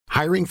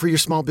Hiring for your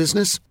small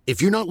business?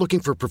 If you're not looking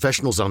for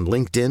professionals on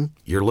LinkedIn,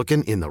 you're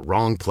looking in the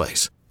wrong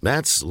place.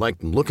 That's like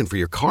looking for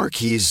your car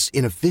keys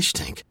in a fish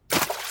tank.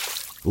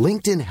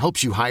 LinkedIn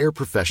helps you hire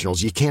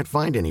professionals you can't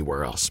find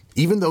anywhere else,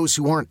 even those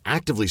who aren't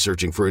actively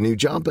searching for a new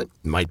job but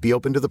might be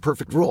open to the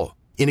perfect role.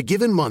 In a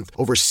given month,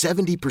 over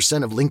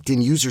 70% of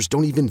LinkedIn users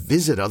don't even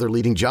visit other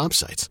leading job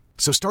sites.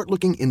 So start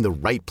looking in the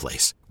right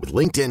place. With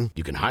LinkedIn,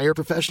 you can hire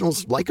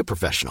professionals like a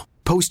professional.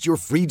 Post your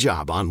free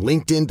job on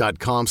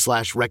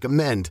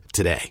linkedin.com/recommend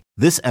today.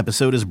 This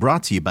episode is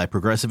brought to you by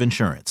Progressive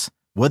Insurance.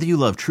 Whether you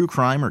love true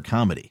crime or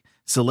comedy,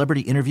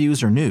 celebrity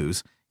interviews or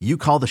news, you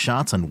call the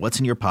shots on what's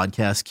in your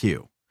podcast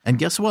queue. And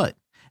guess what?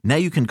 Now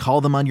you can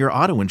call them on your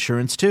auto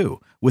insurance too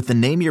with the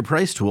Name Your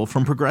Price tool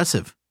from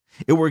Progressive.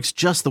 It works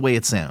just the way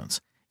it sounds.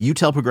 You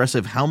tell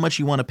Progressive how much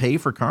you want to pay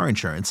for car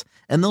insurance,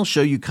 and they'll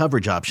show you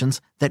coverage options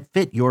that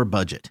fit your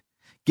budget.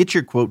 Get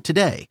your quote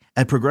today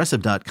at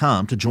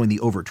Progressive.com to join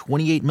the over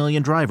 28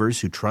 million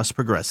drivers who trust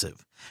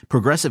Progressive.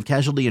 Progressive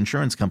Casualty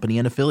Insurance Company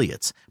and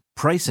Affiliates.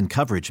 Price and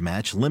coverage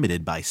match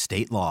limited by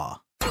state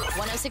law.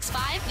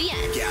 106.5 The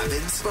End.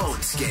 Gavin's phone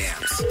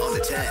scams on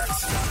the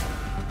 10s.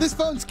 This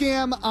phone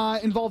scam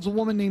involves a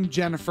woman named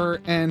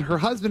Jennifer, and her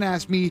husband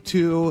asked me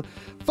to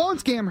phone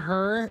scam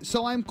her,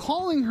 so I'm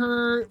calling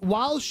her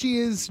while she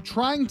is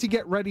trying to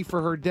get ready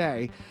for her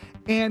day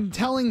and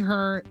telling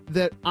her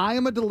that I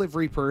am a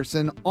delivery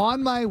person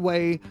on my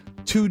way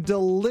to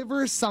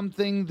deliver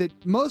something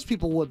that most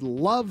people would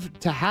love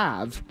to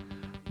have,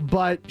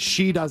 but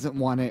she doesn't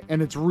want it,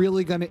 and it's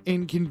really going to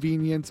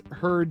inconvenience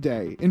her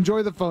day.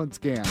 Enjoy the phone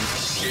scam.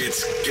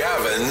 It's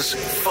Gavin's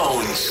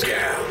phone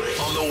scam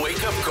on the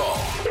Wake Up Call.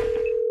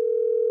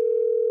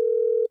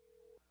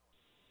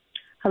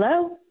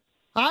 Hello?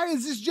 Hi,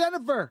 is this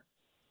Jennifer?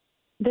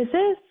 This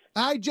is?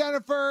 Hi,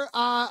 Jennifer.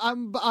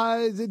 I'm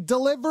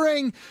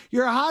delivering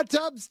your hot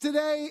tubs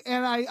today,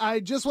 and I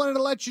just wanted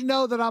to let you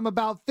know that I'm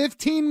about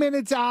 15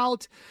 minutes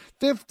out.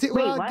 Give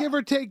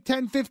or take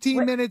 10,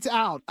 15 minutes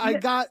out. I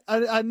got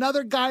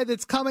another guy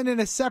that's coming in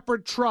a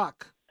separate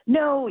truck.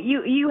 No,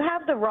 you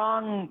have the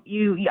wrong.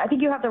 I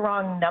think you have the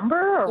wrong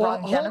number or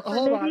wrong Jennifer.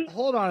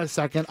 Hold on a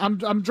second.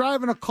 I'm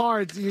driving a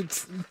car.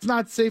 It's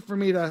not safe for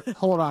me to.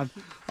 Hold on.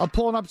 I'm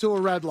pulling up to a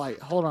red light.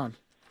 Hold on.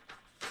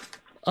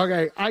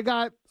 Okay, I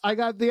got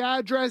the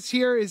address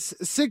here is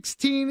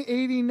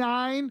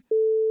 1689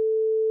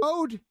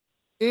 Road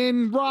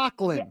in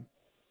Rockland.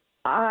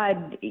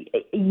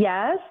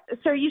 Yes,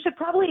 sir. You should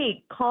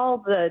probably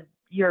call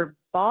your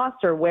boss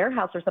or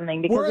warehouse or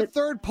something because we're a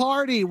third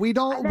party. We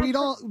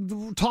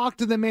don't talk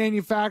to the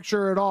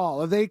manufacturer at all.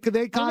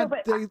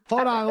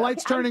 Hold on,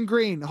 lights turning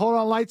green. Hold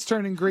on, lights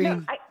turning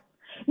green.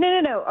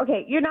 No.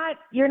 Okay, you're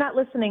not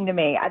listening to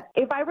me.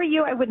 If I were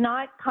you, I would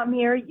not come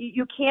here.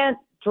 You can't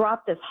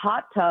drop this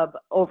hot tub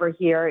over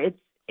here.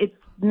 It's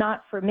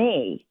not for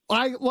me.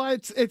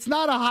 It's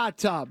not a hot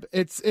tub.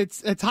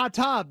 It's hot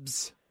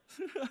tubs.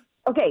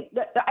 Okay,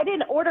 I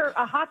didn't order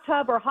a hot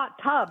tub or hot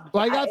tubs.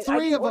 Well, I got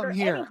three of them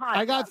here.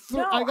 I got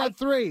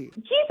three.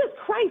 Jesus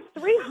Christ,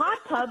 3 hot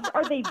tubs.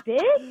 Are they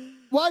big?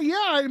 Well, yeah.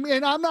 I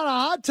mean, I'm not a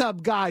hot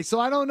tub guy,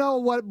 so I don't know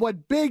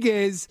what big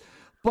is,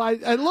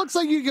 but it looks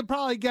like you could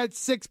probably get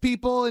 6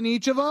 people in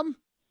each of them.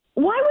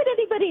 Why would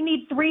anybody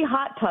need 3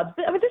 hot tubs?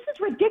 I mean, this is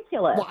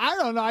ridiculous. Well, I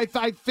don't know.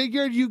 I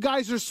figured you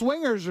guys are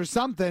swingers or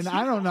something.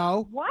 I don't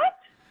know. What?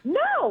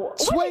 No.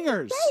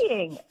 Swingers. What are you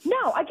saying?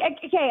 No.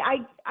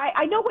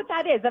 I know what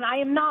that is, and I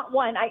am not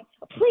one.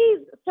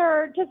 Please,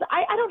 sir,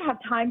 I don't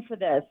have time for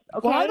this.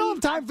 Okay. Well, I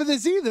don't have time for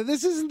this either.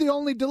 This isn't the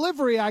only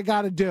delivery I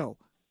got to do.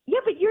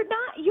 Yeah, but you're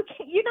not.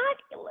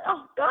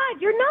 Oh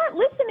God, you're not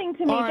listening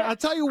to me. All right, I'll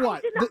tell you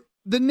what.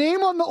 The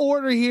name on the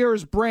order here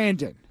is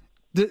Brandon.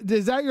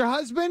 Is that your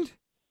husband?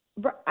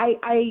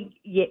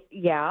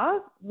 Yeah.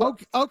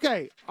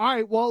 Okay. All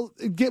right. Well,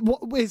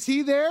 is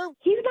he there?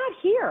 He's not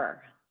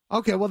here.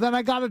 Okay. Well, then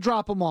I got to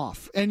drop him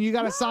off, and you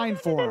got to sign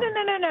for him.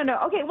 No.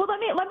 Okay. Well, let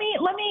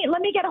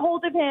me get a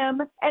hold of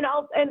him, and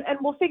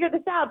we'll figure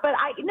this out. But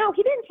he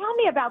didn't tell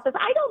me about this.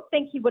 I don't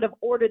think he would have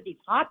ordered these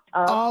hot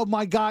tubs. Oh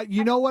my God!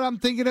 You know what I'm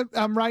thinking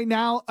of right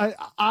now?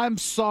 I'm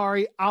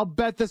sorry. I'll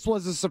bet this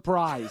was a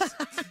surprise.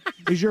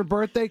 Is your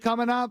birthday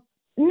coming up?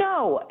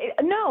 No,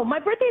 my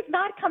birthday's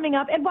not coming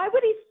up. And why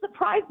would he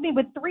surprise me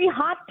with 3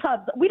 hot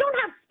tubs? We don't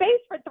have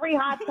space for 3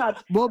 hot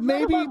tubs. Well,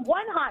 maybe 1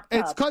 hot tub.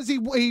 It's because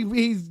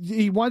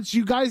he wants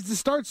you guys to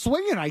start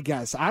swinging, I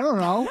guess. I don't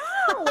know.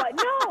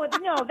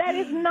 No, that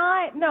is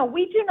not. No,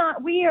 we do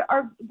not. We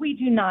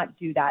do not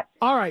do that.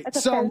 All right,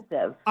 that's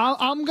offensive.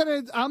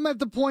 I'm at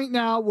the point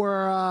now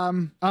where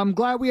I'm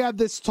glad we had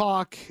this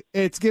talk.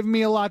 It's given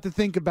me a lot to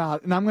think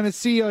about, and I'm gonna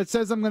see you. It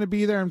says I'm gonna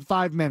be there in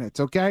 5 minutes.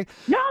 Okay?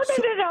 No.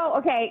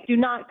 Okay, do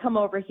not come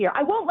over here.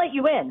 I won't let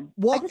you in.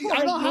 Well,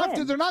 I don't have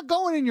to. They're not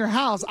going in your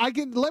house.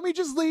 Let me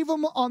just leave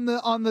them on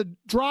the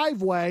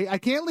driveway. I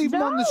can't leave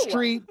them on the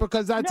street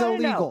because that's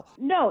illegal.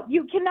 No,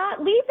 you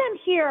cannot leave them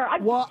here.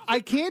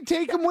 I can't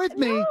take them with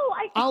me.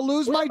 I'll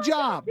lose my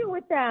job. What am I going to do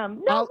with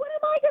them? No, what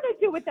am I going to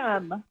do with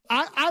them?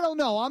 I don't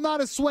know. I'm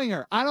not a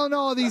swinger. I don't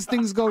know how these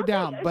things go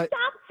down. But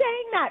stop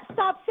saying that.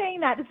 Stop saying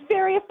that. It's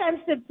very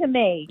offensive to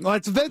me. Well,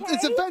 it's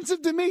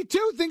offensive to me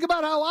too. Think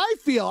about how I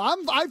feel.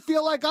 I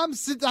feel like I'm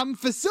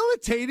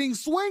facilitating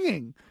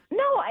swinging. No.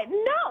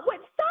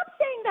 Stop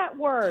saying that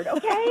word,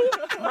 okay?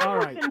 My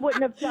husband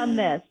wouldn't have done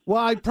this.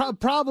 Well, I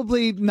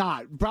probably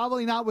not.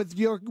 Probably not with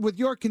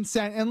your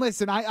consent. And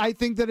listen, I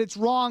think that it's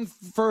wrong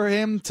for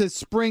him to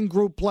spring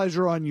group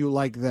pleasure on you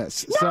like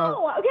this.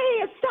 No,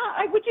 okay, stop.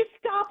 Would you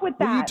stop with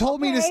that? Well, you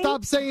told me to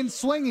stop saying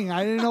swinging.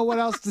 I didn't know what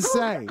else to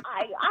say.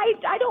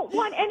 I don't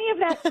want any of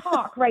that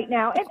talk right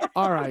now. And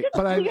all right,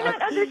 you're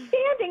not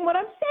understanding what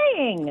I'm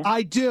saying.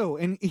 I do,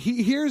 and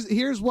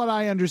here's what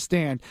I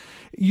understand.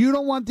 You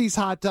don't want these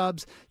hot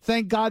tubs.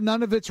 Thank God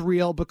none of it's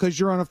real because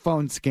you're on a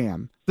phone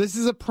scam. This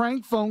is a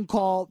prank phone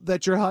call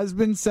that your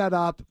husband set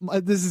up.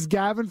 This is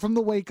Gavin from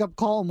the Wake Up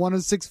Call on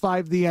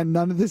 106.5 The End.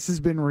 None of this has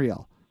been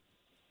real.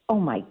 Oh,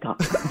 my God.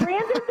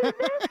 Brandon did this?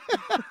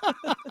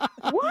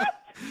 What?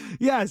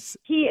 Yes.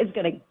 He is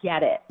going to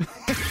get it.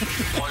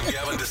 Want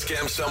Gavin to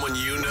scam someone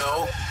you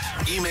know?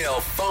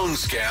 Email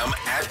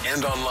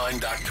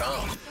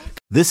phonescam@endonline.com.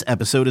 This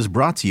episode is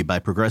brought to you by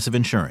Progressive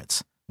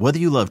Insurance. Whether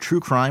you love true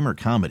crime or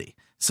comedy,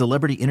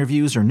 celebrity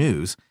interviews or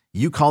news,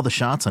 you call the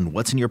shots on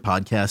what's in your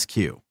podcast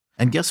queue.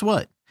 And guess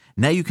what?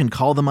 Now you can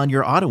call them on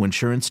your auto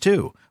insurance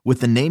too with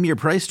the Name Your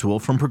Price tool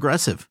from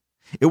Progressive.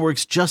 It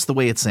works just the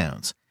way it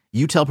sounds.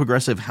 You tell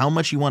Progressive how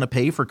much you want to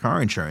pay for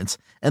car insurance,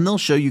 and they'll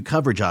show you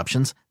coverage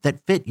options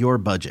that fit your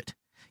budget.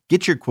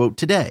 Get your quote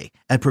today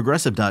at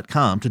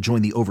Progressive.com to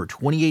join the over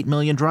 28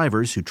 million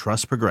drivers who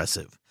trust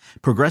Progressive.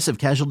 Progressive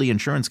Casualty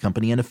Insurance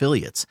Company and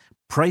Affiliates.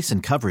 Price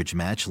and coverage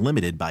match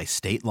limited by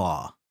state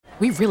law.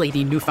 We really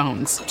need new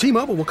phones.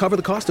 T-Mobile will cover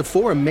the cost of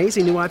 4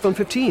 amazing new iPhone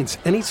 15s,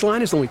 and each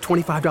line is only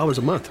 $25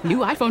 a month. New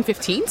iPhone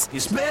 15s?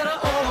 It's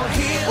better over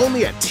here.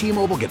 Only at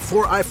T-Mobile, get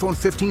 4 iPhone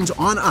 15s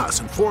on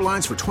us and 4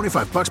 lines for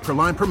 $25 per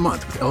line per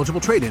month with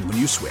eligible trade-in when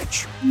you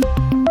switch.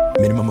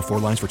 Minimum of 4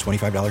 lines for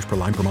 $25 per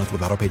line per month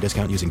with autopay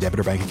discount using debit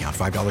or bank account.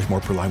 $5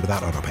 more per line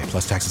without autopay,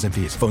 plus taxes and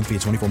fees. Phone fee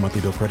at 24 monthly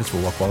bill credits for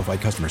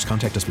well-qualified customers.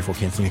 Contact us before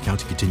canceling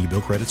account to continue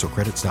bill credits or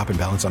credit stop and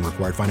balance on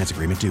required finance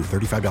agreement due.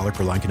 $35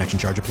 per line connection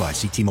charge applies.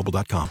 See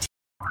T-Mobile.com.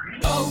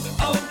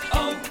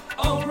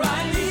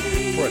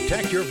 O'Reilly.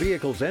 Protect your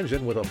vehicle's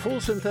engine with a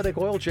full synthetic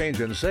oil change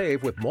and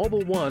save with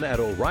Mobile One at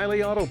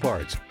O'Reilly Auto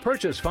Parts.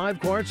 Purchase 5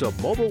 quarts of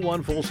Mobile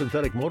One full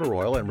synthetic motor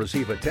oil and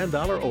receive a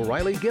 $10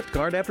 O'Reilly gift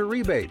card after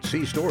rebate.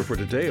 See store for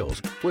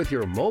details. With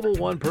your Mobile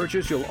One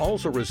purchase, you'll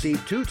also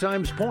receive 2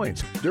 times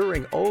points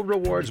during O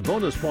Rewards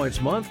Bonus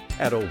Points Month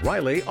at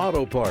O'Reilly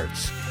Auto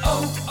Parts.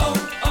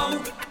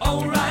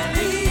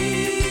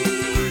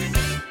 O'Reilly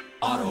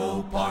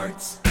Auto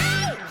Parts.